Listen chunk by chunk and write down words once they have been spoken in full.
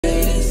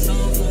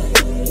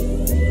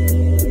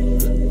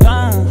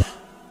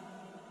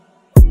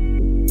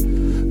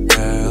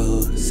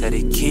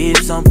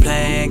keeps on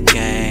playing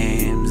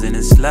games, and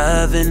his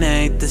loving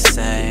ain't the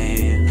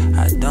same.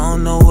 I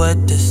don't know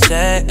what to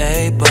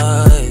say,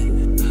 but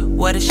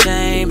what a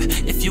shame.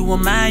 If you were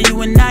mine, you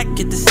would not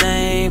get the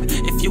same.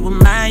 If you were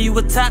mine, you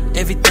would top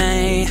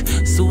everything.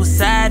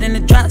 Suicide in the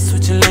drop,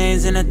 switching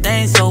lanes in a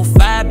thing so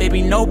fire,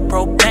 baby, no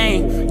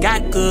propane.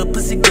 Got good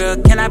pussy, girl,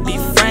 can I be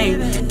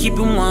framed? Keep it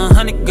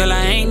 100, girl,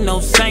 I ain't no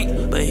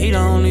saint, but he the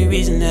only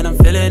reason that I'm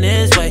feeling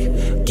this way.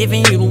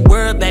 Giving you the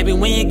word, baby,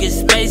 when you get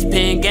space.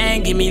 Pen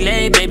gang, give me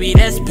lay, baby,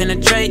 that's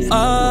penetrate.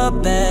 Oh,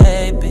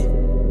 baby,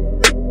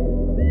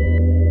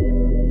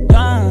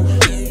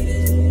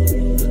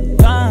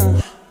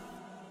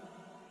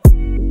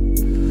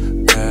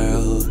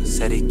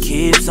 said he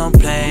keeps on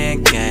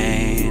playing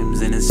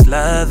games, and his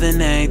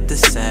loving ain't the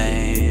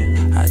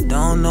same. I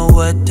don't know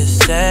what to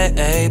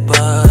say,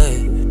 but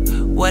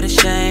what a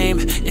shame.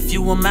 If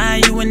you were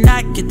mine, you would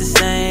not get the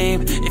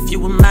same. If you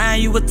were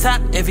mine, you would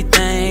top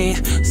everything.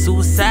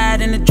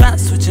 Suicide in the drop,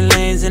 switching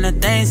lanes in a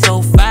thing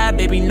so fire,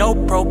 baby, no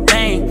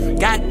propane.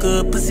 Got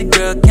good pussy,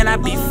 girl, can I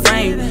be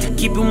framed?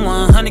 Keep it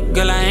 100,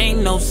 girl, I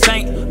ain't no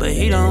saint, but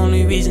he the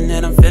only reason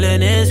that I'm feeling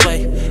this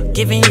way.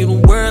 Giving you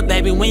the word,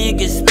 baby, when you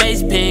get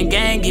space. Pen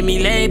gang, give me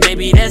lay,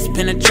 baby, that's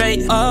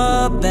penetrate.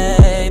 Oh,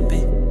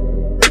 baby,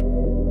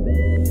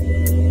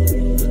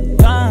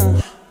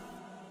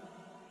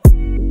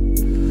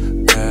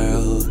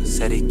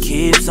 said he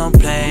keeps on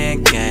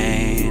playing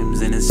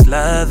games, and his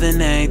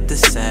loving ain't the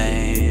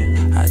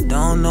same. I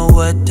don't know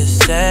what to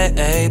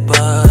say,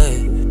 but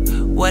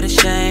what a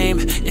shame.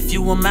 If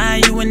you were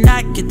mine, you would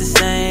not get the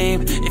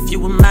same. If you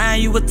were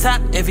mine, you would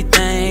top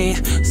everything.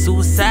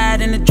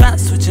 Suicide in the drop,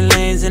 switching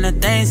lanes in a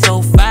thing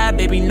so fire,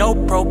 baby, no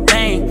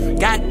propane.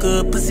 Got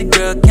good pussy,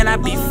 girl, can I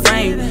be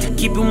framed?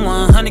 Keep it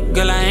 100,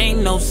 girl, I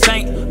ain't no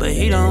saint, but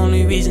he the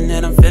only reason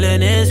that I'm feeling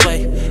this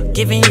way.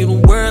 Giving you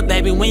the word,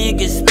 baby, when you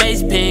get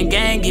space. Pen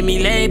gang, give me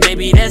lay,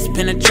 baby, that's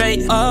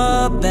penetrate.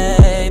 Oh,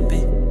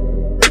 baby,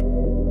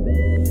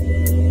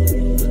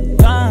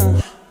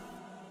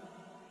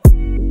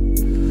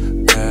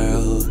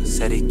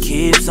 said he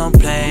keeps on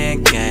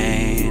playing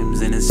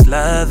games, and his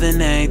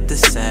loving ain't the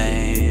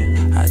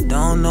same. I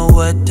don't know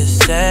what to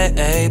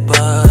say,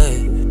 but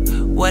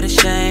what a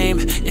shame.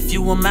 If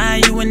you were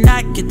mine, you would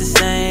not get the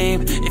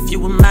same. If you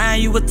were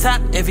mine, you would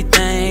top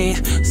everything.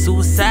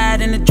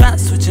 Suicide in the drop,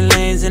 switching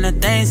lanes in a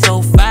thing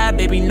so fire,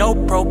 baby, no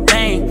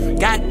propane.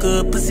 Got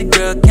good pussy,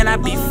 girl, can I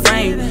be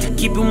framed?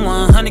 Keep it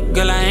 100,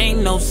 girl, I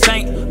ain't no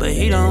saint, but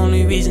he the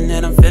only reason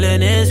that I'm feeling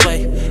this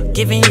way.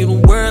 Giving you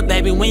the word,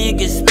 baby, when you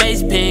get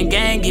space. Pen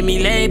gang, give me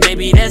lay,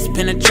 baby, that's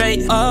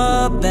penetrate.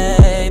 Oh,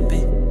 baby,